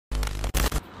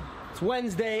It's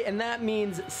Wednesday, and that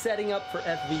means setting up for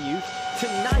FV Youth.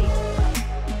 Tonight,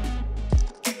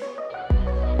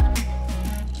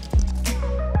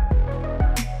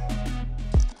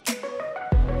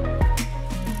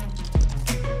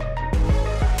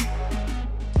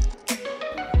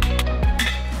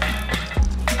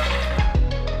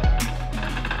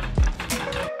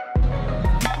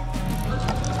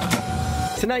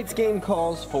 tonight's game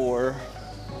calls for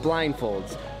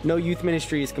blindfolds. No youth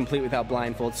ministry is complete without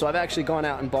blindfolds, so I've actually gone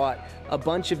out and bought a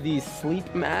bunch of these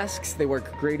sleep masks. They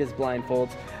work great as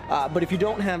blindfolds, but if you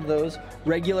don't have those,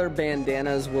 regular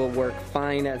bandanas will work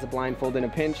fine as a blindfold in a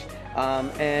pinch,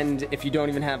 and if you don't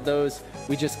even have those,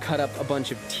 we just cut up a bunch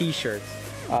of t-shirts.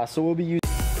 So we'll be using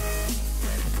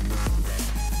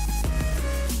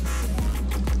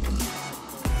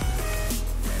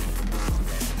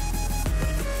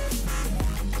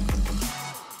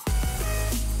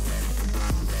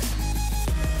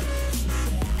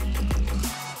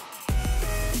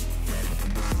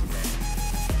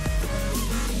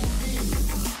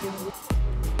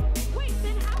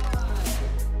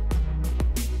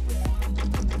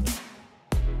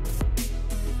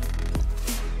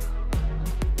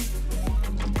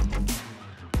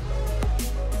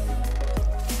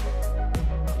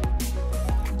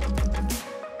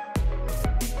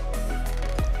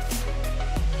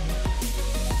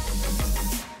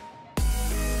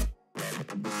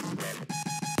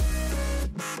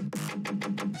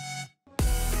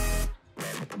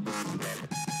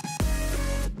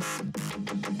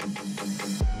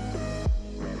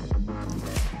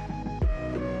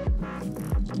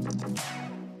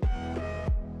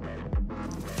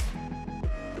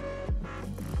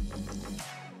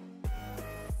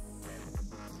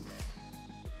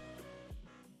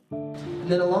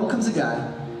And then along comes a guy,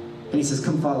 and he says,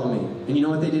 "Come follow me." And you know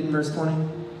what they did in verse 20?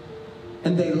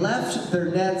 And they left their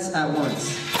nets at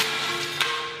once.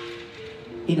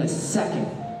 In a second.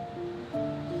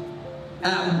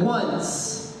 At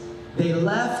once. They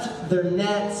left their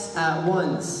nets at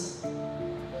once.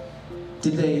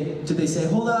 Did they say,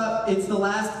 "Hold up, it's the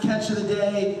last catch of the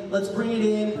day, let's bring it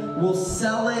in, we'll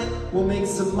sell it, we'll make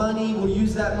some money, we'll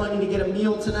use that money to get a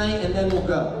meal tonight, and then we'll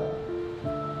go"?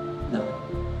 No.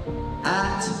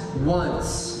 At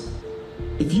once.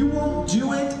 If you won't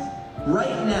do it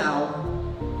right now,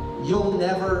 you'll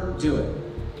never do it.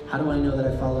 How do I know that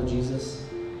I follow Jesus?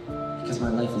 Because my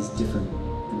life is different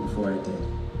than before I did.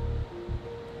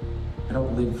 I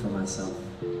don't live for myself.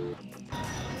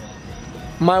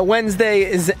 My Wednesday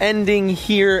is ending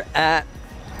here at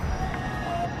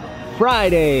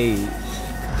Fridays.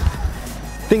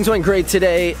 Things went great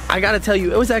today. I gotta tell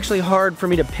you, it was actually hard for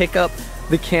me to pick up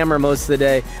the camera most of the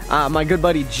day. My good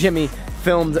buddy Jimmy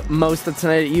filmed most of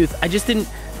tonight at youth. I just didn't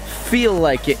feel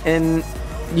like it, and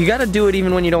you gotta do it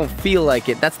even when you don't feel like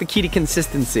it. That's the key to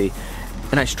consistency,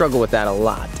 and I struggle with that a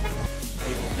lot.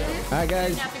 Alright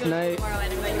guys, good night.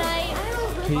 Good night.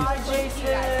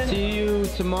 Peace. See you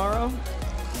tomorrow.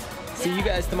 See you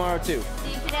guys tomorrow too.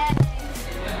 See you today.